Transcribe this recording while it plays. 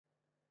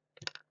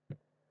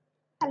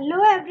Hello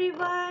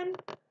everyone.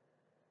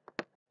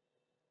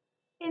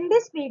 In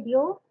this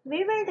video,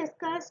 we will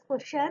discuss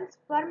questions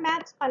for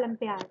Maths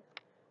Olympiad,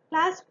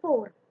 Class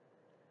 4.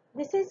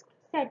 This is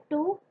set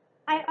 2.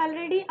 I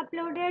already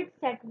uploaded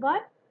set 1.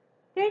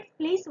 Kids,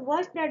 please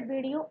watch that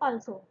video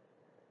also.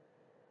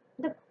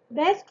 The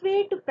best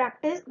way to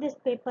practice this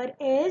paper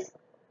is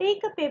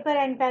take a paper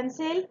and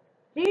pencil,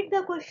 read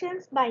the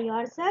questions by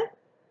yourself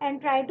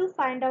and try to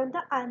find out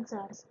the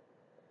answers.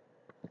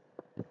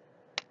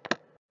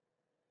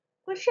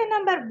 Question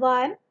number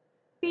 1.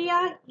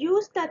 Pia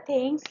used the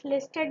things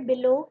listed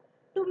below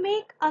to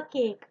make a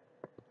cake.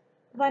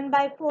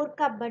 1/4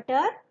 cup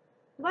butter,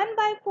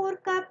 1/4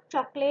 cup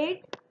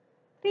chocolate,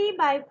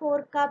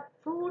 3/4 cup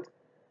fruit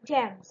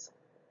jams.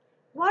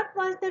 What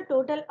was the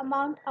total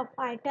amount of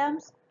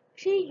items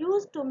she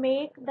used to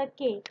make the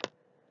cake?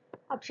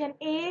 Option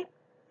A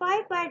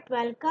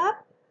 5/12 cup,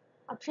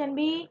 option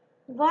B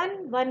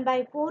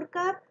 1/4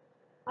 cup,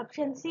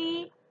 option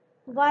C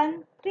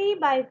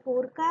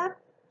 3/4 cup,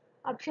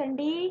 option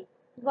D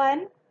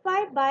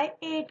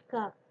 5/8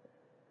 cup.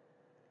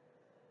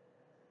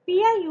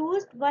 Pia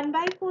used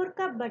 1/4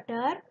 cup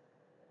butter,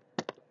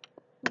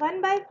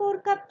 1/4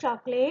 cup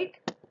chocolate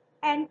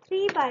and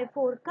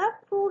 3/4 cup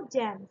fruit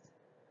jams.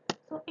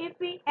 So if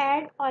we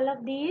add all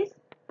of these,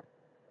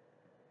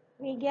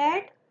 we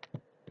get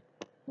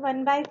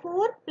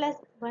 1/4 plus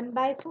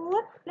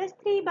 1/4 plus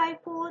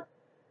 3/4,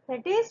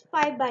 that is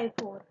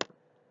 5/4.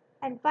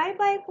 And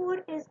 5/4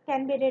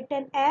 can be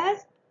written as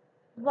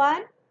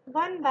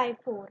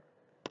 1/4.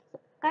 So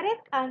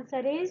correct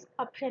answer is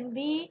option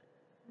B,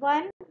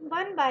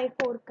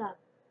 1/4 cup.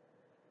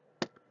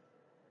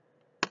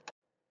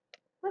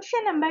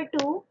 Question number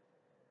 2.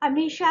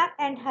 Amisha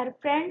and her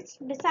friends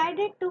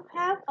decided to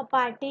have a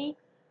party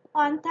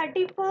on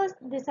 31st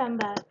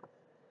December.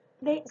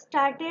 They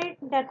started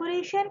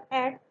decoration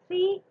at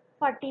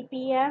 3:40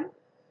 p.m.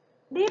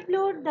 They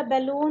blew the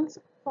balloons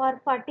for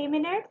 40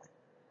 minutes.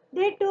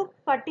 They took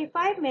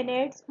 45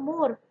 minutes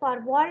more for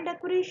wall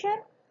decoration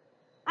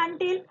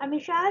until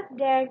Amisha's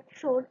dad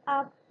showed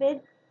up with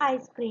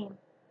ice cream.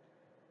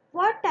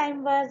 What time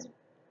was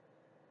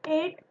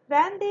it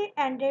when they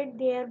ended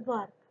their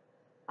work?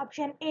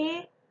 Option A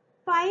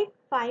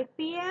 5:05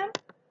 p.m.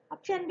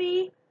 Option B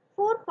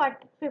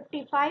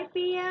 4:55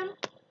 p.m.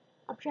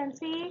 Option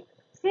C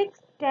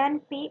 6:10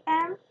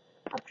 p.m.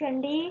 Option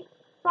D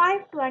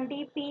 5:20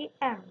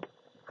 p.m.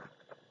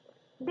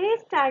 They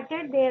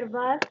started their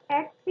work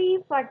at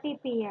 3:40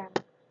 p.m.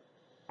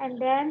 and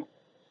then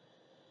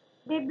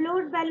they blew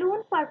balloon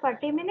for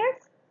 40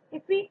 minutes.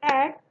 If we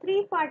add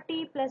 3:40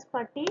 plus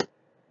 40,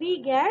 we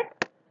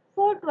get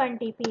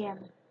 4:20 p.m.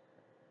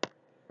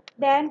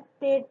 Then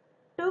they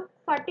took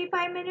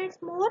 45 minutes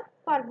more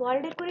for wall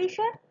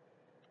decoration.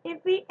 If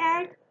we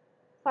add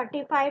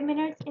 45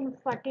 minutes in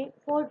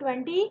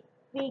 4:20,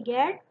 we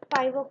get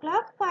 5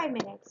 o'clock 5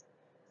 minutes.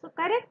 So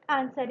correct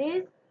answer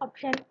is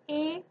option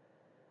A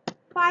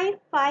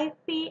 5:05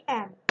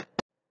 p.m.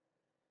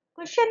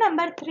 Question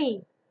number 3.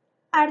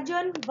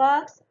 Arjun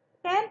works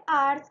 10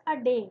 hours a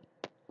day.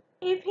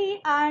 If he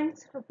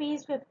earns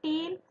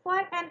 ₹15 for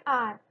an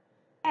hour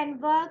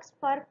and works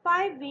for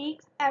 5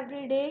 weeks every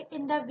day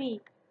in the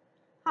week,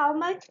 how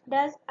much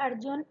does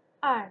Arjun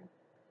earn?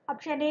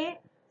 Option A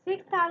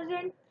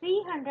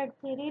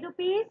 6,303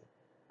 rupees.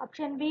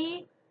 Option B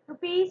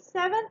rupees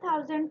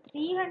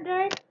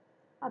 7,300.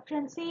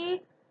 Option C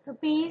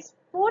rupees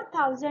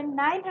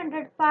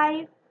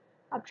 4,905.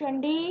 Option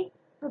D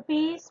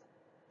rupees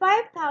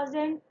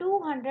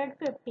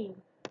 5,250.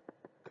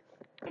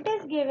 It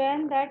is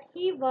given that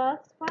he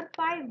works for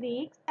 5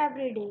 weeks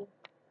every day.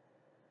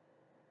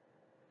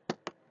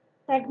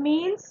 That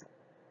means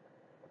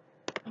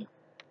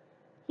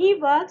he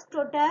works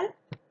total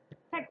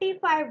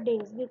 35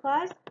 days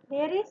because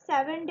there is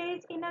 7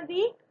 days in a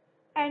week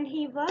and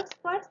he works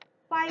for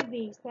 5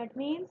 weeks. That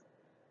means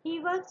he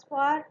works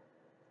for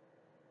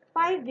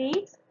 5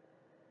 weeks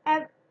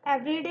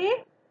every day.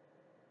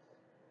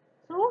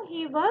 So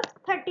he works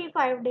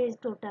 35 days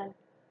total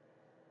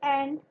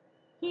and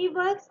he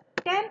works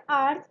 10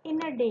 hours in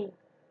a day.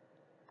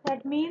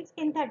 That means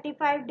in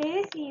 35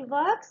 days he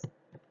works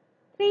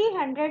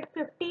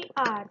 350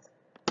 hours.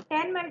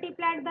 10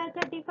 multiplied by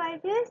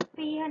 35 is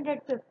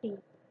 350.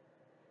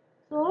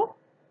 So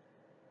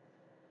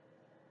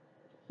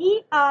he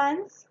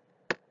earns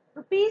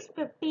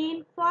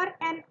 ₹15 for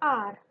an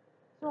hour.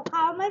 So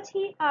how much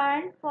he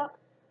earned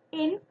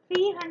in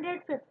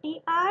 350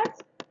 hours?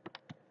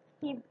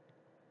 He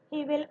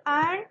will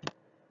earn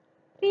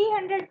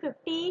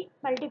 350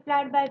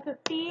 multiplied by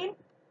 15,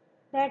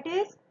 that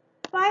is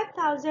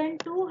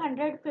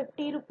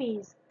 5,250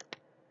 rupees.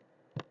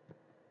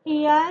 He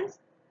earns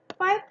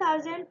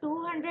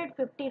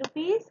 5,250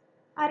 rupees.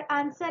 Our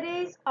answer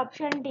is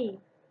option D.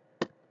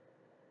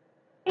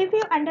 If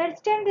you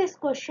understand this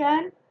question,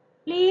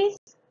 please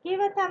give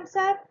a thumbs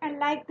up and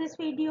like this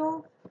video.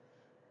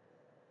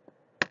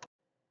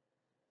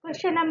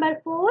 Question number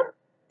 4.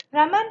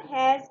 Raman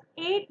has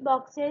 8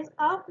 boxes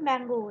of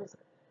mangoes.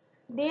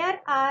 There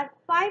are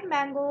 5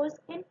 mangoes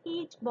in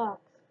each box.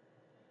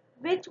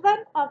 Which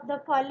one of the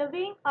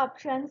following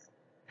options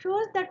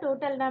shows the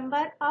total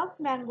number of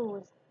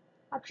mangoes?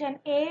 Option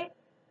A,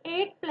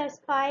 8 plus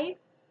 5.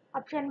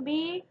 Option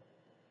B,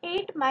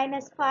 8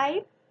 minus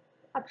 5.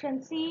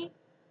 Option C,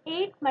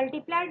 8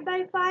 multiplied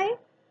by 5.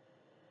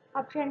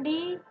 Option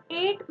D,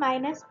 8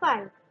 minus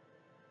 5.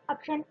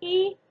 Option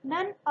E,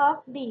 none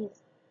of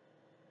these.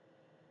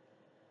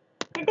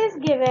 It is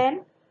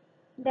given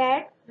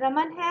that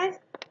Raman has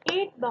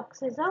 8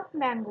 boxes of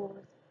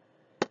mangoes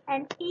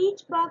and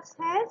each box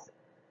has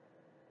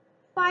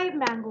 5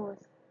 mangoes.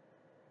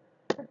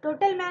 The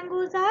total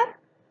mangoes are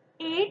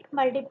 8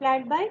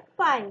 multiplied by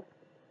 5.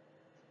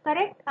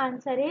 Correct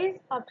answer is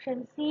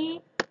option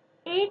C,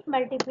 8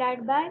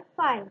 multiplied by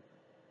 5.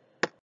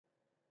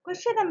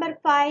 Question number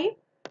 5.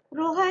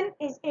 Rohan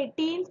is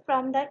 18th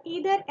from the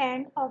either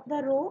end of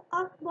the row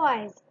of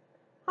boys.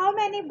 How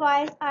many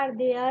boys are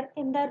there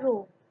in the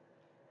row?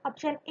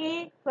 Option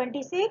A,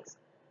 26.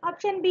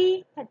 Option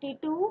B,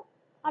 32.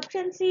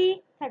 Option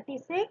C,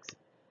 36.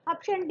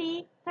 Option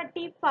D,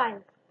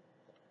 35.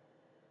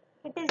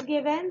 It is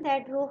given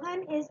that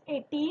Rohan is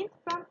 18th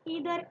from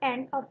either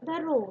end of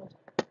the row.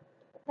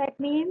 That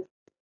means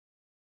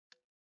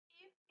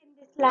if in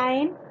this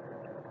line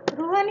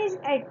Rohan is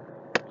at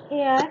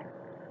here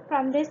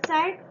from this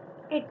side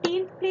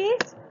 18th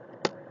place,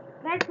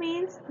 that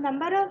means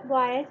number of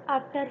boys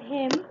after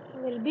him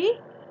will be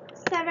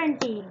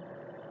 17.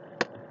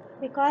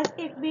 Because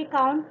if we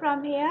count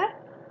from here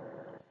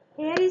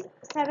is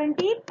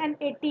 17th and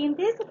 18th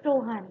is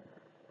Rohan.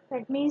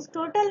 That means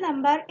total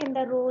number in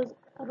the row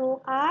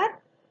are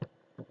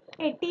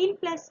 18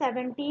 plus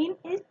 17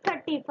 is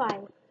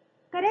 35.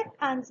 Correct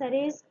answer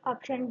is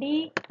option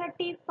D,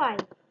 35.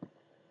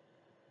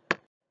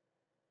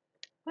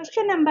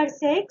 Question number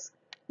 6.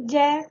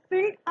 Jay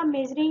filled a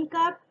measuring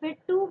cup with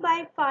 2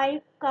 by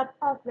 5 cup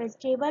of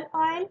vegetable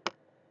oil.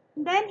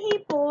 Then he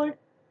poured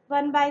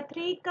 1 by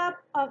 3 cup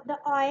of the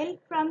oil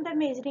from the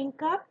measuring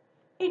cup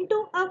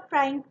into a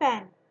frying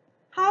pan.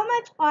 How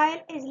much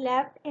oil is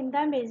left in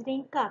the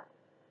measuring cup?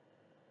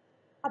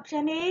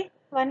 Option A,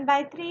 1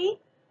 by 3.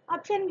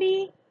 Option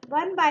B,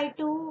 1 by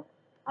 2.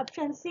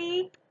 Option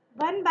C,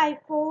 1 by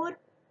 4.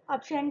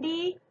 Option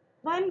D,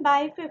 1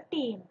 by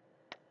 15.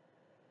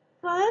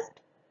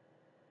 First,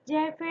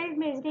 Jay filled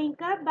measuring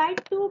cup by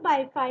 2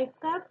 by 5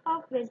 cup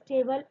of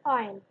vegetable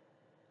oil.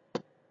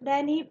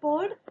 Then he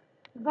poured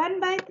 1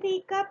 by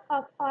 3 cup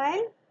of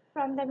oil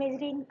from the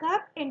measuring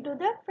cup into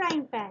the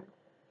frying pan.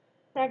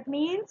 That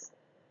means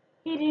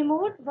he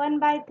removed 1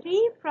 by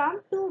 3 from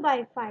 2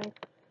 by 5.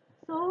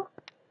 So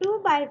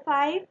 2 by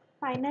 5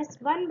 minus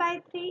 1 by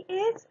 3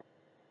 is,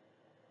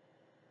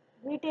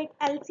 we take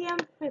LCM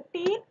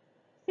 15.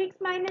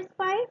 6 minus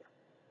 5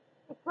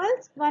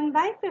 equals 1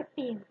 by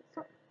 15.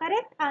 So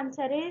correct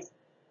answer is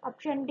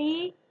option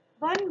D,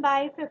 1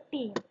 by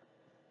 15.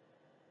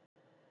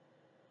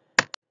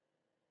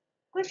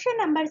 Question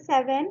number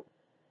 7.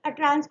 A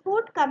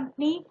transport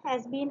company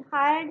has been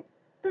hired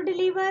to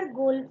deliver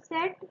golf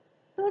set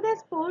to the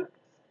sports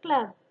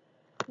club.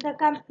 The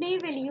company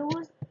will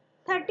use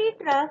 30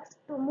 trucks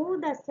to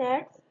move the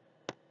sets.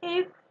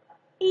 If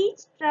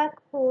each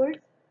truck holds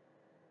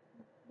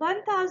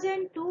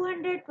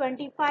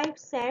 1225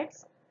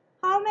 sets,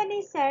 how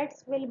many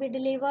sets will be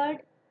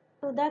delivered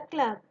to the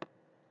club?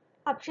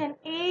 Option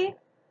A,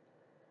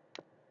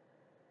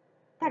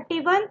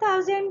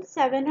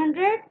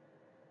 31,700.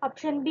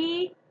 Option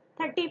B,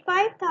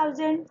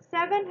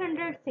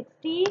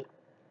 35,760.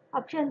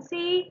 Option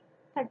C,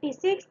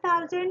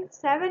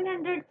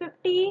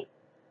 36,750.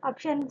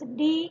 Option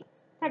D,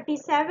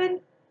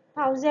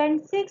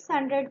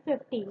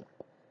 37,650.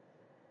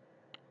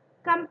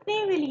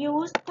 Company will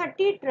use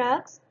 30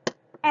 trucks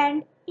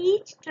and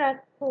each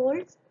truck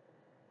holds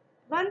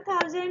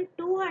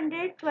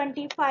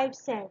 1225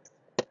 sets.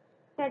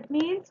 That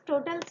means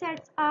total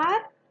sets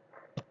are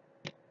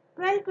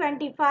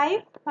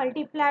 1225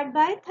 multiplied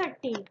by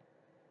 30.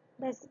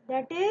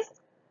 That is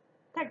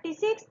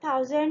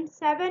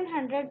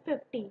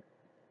 36,750.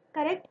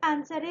 Correct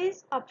answer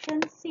is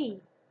option C.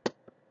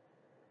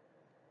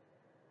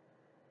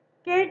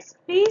 Kids,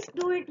 please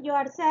do it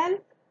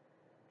yourself.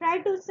 Try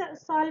to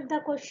solve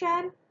the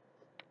question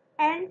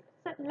and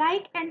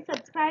like and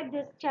subscribe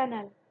this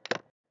channel.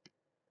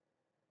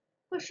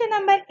 Question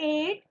number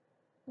 8.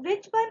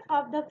 Which one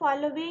of the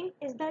following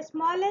is the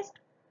smallest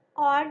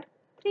odd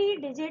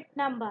 3-digit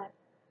number?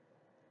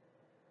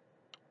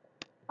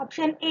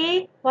 Option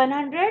A,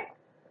 100.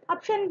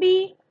 Option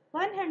B,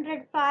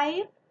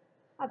 105.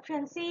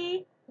 Option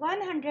C,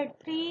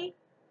 103.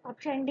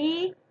 Option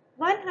D,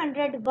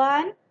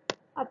 101.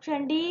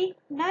 Option D,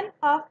 none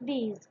of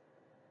these.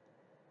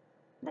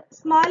 The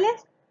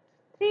smallest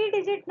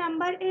 3-digit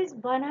number is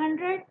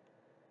 100,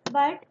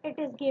 but it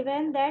is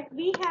given that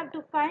we have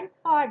to find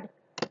odd.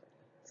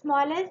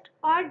 Smallest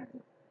odd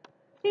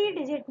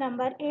 3-digit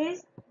number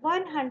is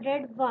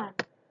 101.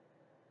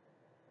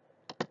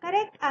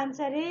 Correct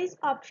answer is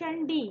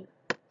option D.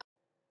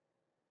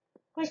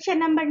 Question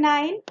number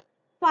 9.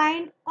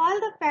 Find all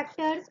the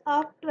factors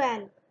of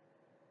 12.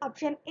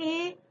 Option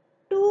A,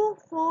 2,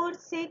 4,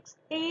 6,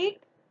 8.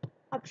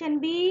 Option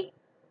B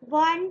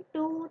 1,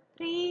 2,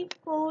 3,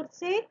 4,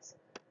 6.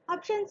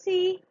 Option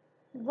C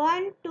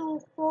 1,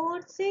 2,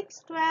 4,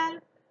 6, 12.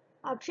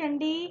 Option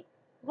D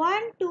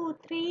 1, 2,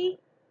 3,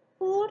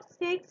 4,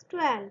 6,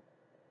 12.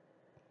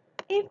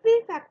 If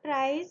we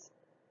factorize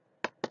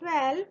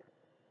 12,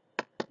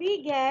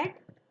 we get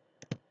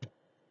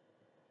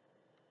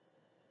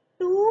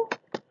 2,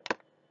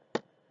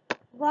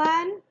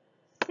 1,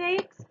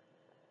 6,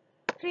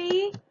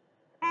 3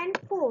 and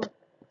 4.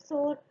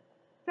 So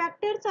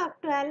factors of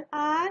 12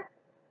 are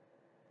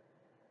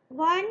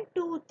 1,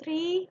 2,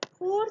 3,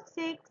 4,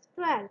 6,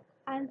 12.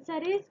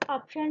 Answer is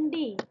option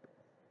D.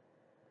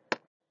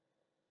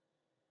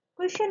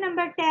 Question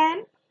number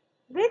 10.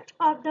 Which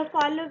of the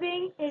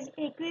following is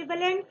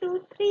equivalent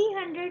to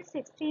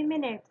 360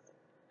 minutes?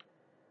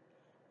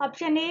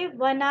 Option A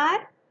 1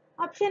 hour.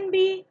 Option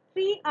B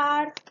 3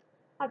 hours.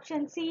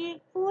 Option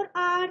C 4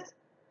 hours.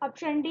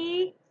 Option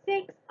D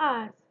 6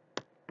 hours.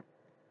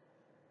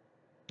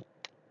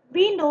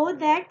 We know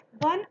that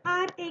 1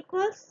 hour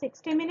equals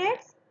 60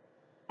 minutes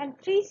and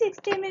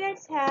 360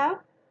 minutes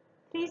have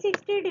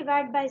 360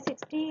 divided by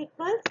 60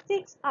 equals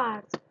 6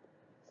 hours.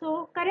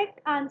 So correct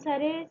answer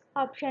is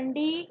option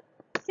D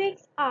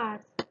 6 hours.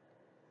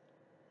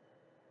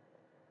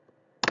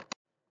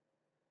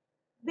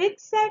 Which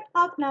set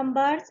of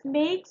numbers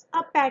makes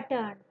a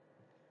pattern?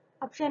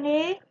 Option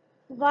A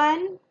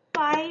 1,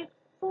 5,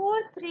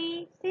 4,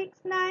 3, 6,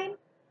 9.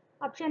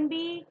 Option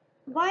B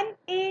 1,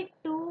 8,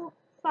 2,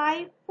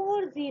 5,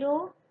 4,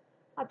 0.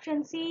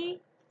 Option C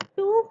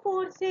 2,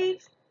 4,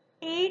 6,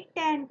 8,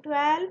 10,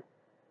 12.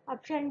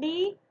 Option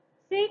D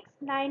 6,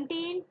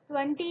 19,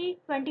 20,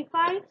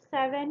 25,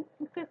 7,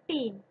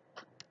 15.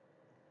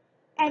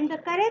 And the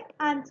correct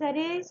answer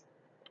is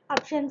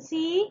option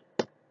C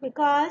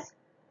because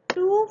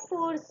 2,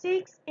 4,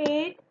 6,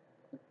 8.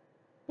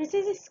 This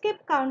is a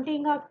skip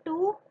counting of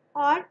 2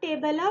 or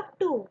table of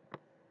 2.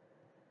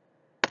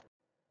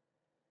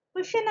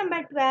 Question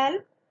number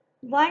 12.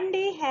 One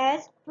day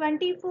has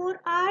 24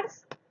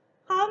 hours.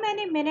 How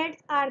many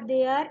minutes are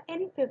there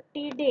in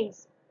 50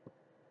 days?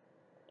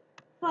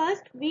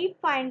 First, we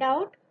find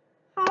out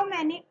how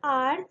many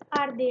hours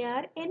are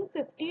there in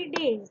 50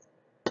 days.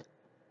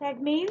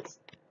 That means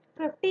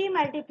 50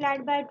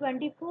 multiplied by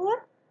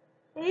 24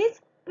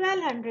 is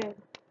 1200.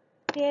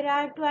 There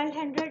are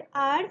 1200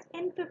 hours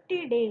in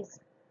 50 days.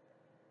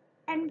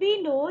 And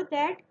we know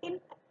that in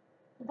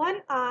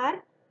 1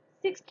 hour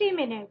 60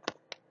 minutes.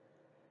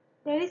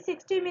 There is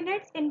 60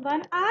 minutes in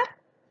 1 hour.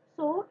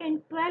 So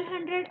in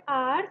 1200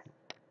 hours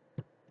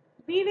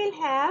we will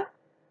have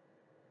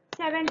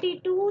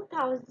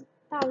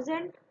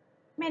 72,000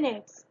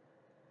 minutes.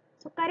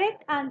 So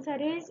correct answer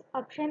is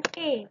option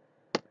A.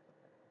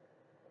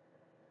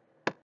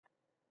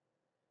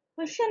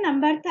 Question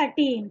number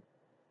 13.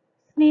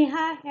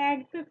 Sneha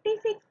had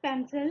 56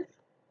 pencils.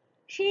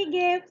 She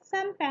gave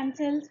some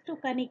pencils to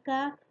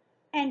Kanika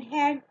and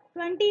had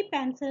 20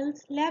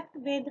 pencils left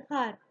with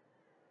her.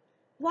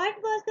 What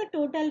was the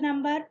total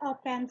number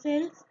of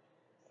pencils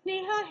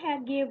Sneha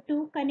had gave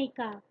to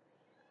Kanika?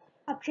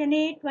 Option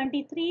A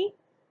 23,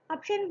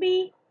 Option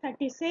B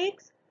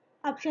 36,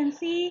 Option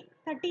C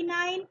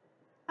 39,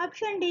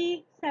 Option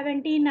D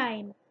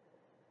 79.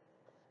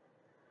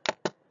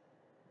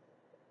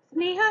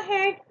 Sneha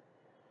had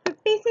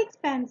 56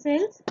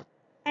 pencils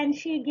and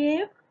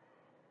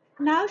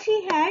now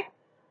she had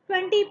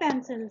 20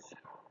 pencils.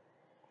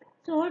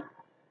 So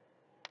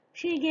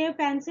she gave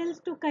pencils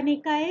to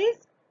Kanika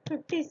is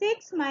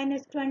 56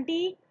 minus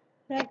 20,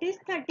 that is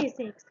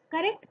 36.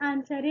 Correct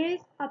answer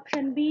is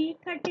option B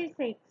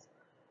 36.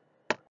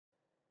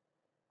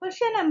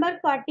 Question number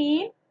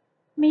 14.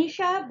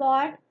 Misha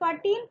bought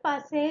 14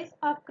 passes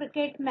of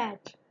cricket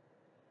match.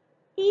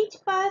 Each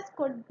pass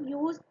could be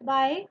used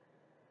by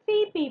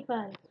 3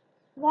 people.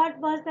 What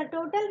was the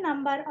total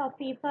number of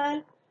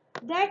people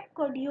that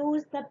could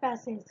use the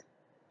passes?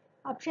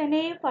 Option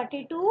A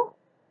 42,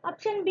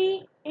 Option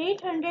B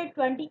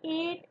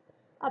 828,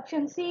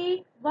 Option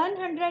C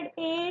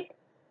 108,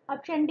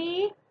 Option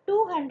D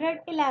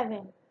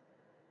 211.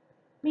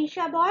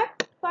 Misha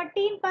bought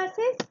 14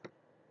 passes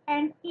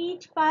and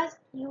each pass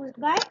used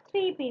by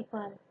 3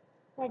 people.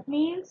 That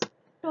means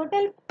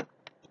total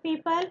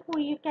people who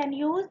you can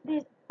use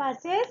these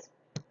passes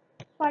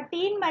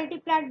 14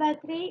 multiplied by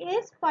 3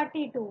 is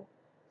 42.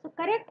 So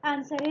correct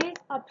answer is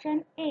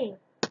option A.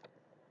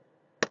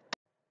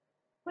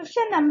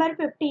 Question number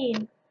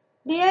 15.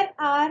 There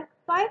are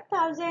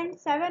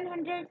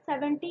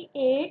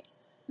 5,778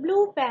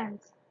 blue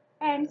pens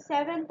and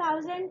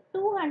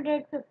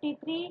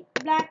 7,253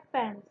 black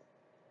pens.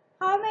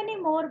 How many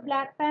more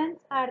black pens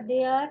are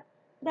there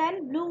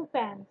than blue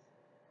pens?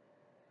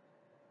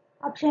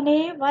 Option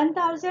A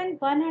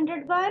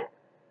 1,101,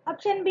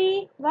 Option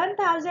B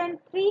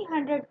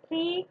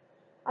 1,303,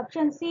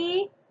 Option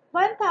C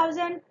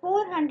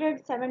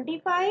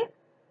 1,475,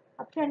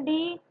 Option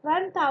D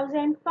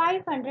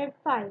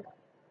 1,505.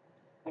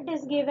 It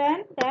is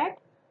given that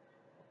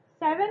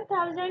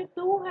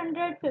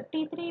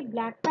 7,253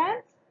 black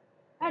pens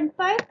and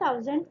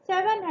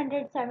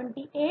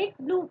 5778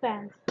 blue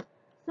pens.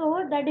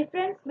 So the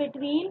difference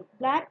between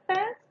black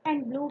pens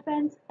and blue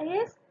pens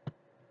is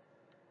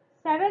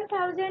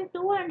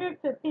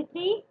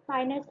 7253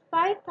 minus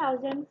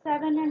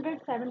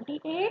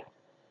 5778,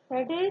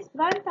 that is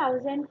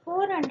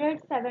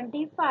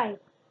 1475.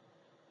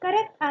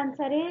 Correct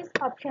answer is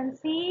option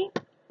C,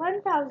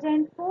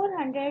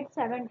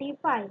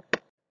 1475.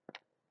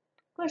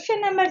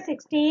 Question number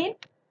 16.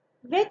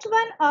 Which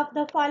one of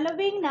the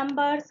following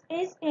numbers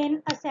is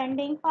in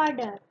ascending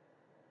order?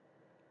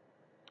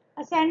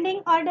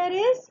 Ascending order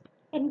is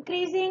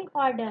increasing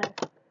order.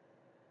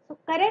 So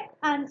correct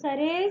answer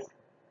is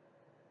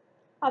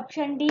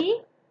option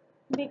D,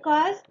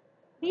 because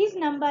these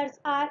numbers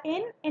are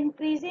in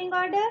increasing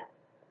order.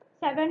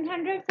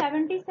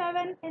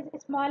 777 is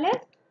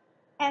smallest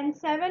and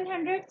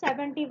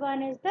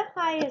 771 is the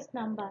highest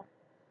number.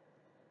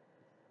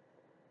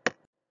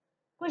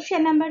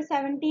 Question number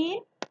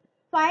 17.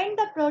 Find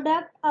the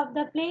product of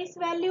the place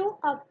value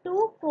of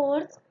two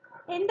fours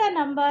in the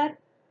number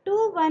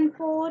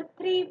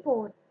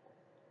 21434.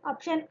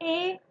 Option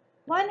A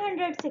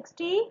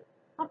 160,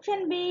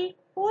 option B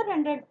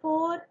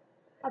 404,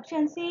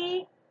 option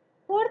C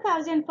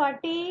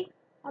 4040,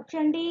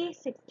 option D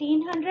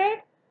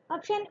 1600,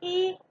 option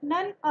E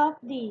none of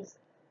these.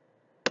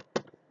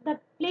 The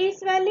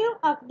place value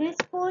of this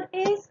 4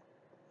 is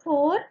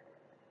 4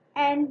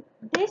 and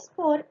this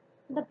 4,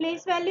 the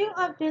place value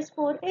of this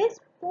 4 is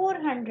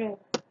 400.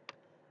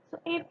 So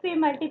if we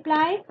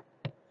multiply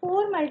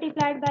 4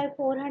 multiplied by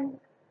 400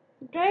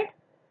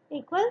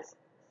 equals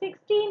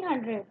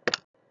 1600.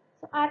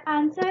 So our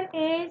answer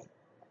is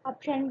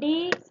option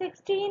D,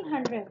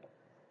 1600.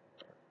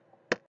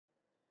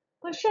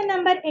 Question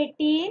number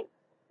 18.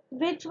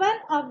 Which one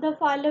of the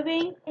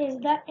following is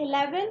the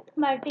 11th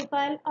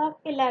multiple of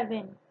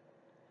 11?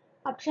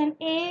 Option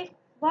A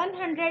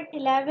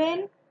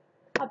 111,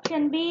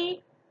 option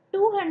B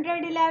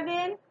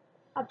 211,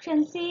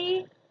 option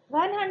C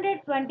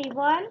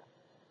 121,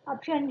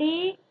 option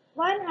D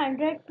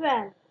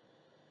 112.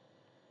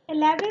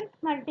 11th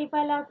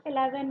multiple of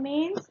 11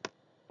 means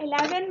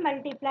 11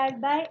 multiplied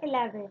by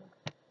 11,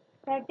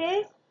 that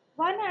is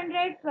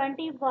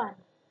 121.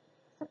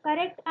 So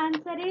correct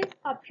answer is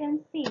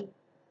option C.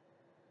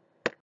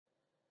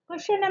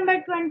 Question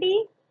number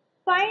 20.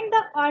 Find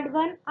the odd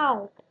one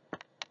out.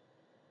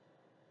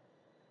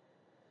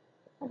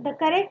 The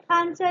correct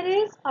answer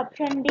is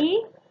option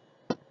D,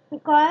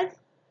 because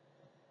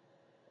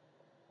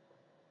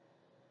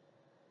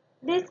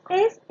this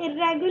is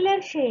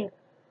irregular shape.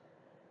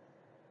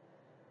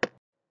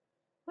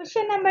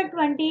 Question number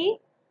 20.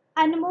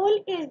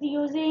 Anmol is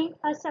using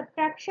a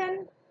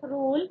subtraction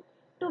rule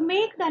to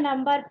make the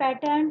number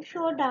pattern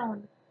show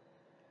down.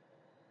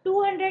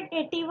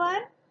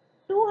 281,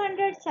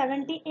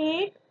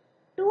 278,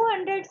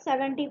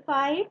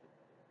 275,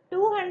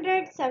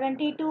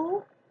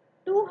 272,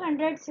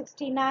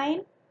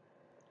 269.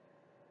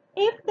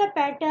 If the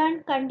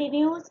pattern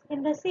continues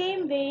in the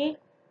same way,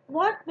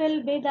 what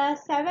will be the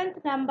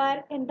seventh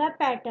number in the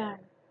pattern?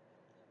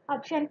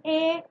 Option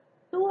A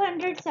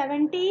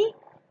 270,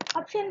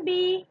 option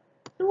B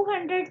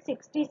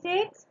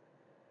 266,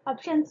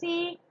 option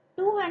C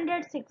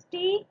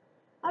 260,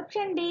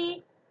 option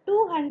D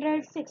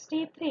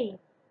 263.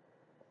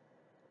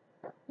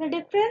 The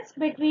difference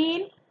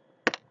between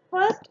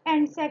first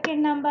and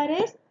second number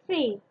is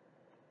 3.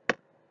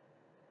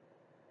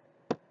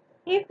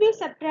 If we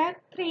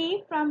subtract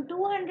 3 from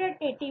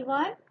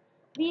 281,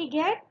 we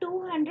get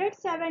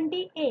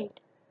 278.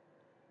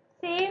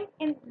 Same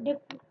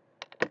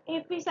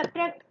if we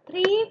subtract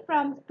 3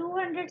 from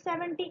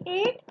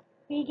 278,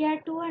 we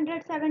get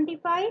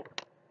 275.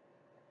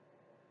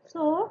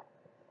 So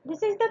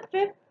this is the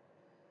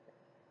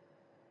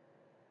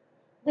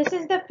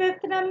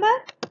fifth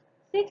number.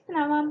 Sixth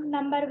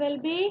number will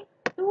be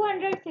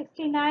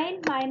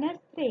 269 minus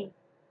 3,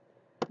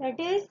 that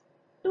is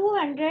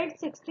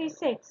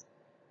 266,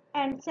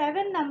 and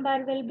 7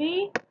 number will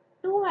be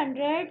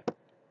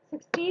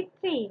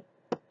 263.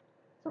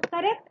 So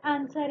correct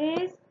answer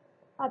is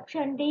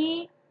option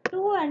D,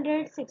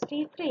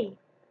 263.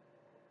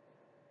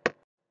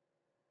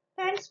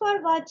 Thanks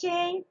for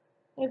watching.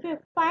 If you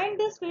find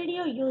this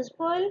video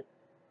useful,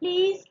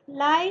 please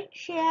like,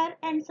 share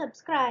and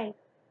subscribe.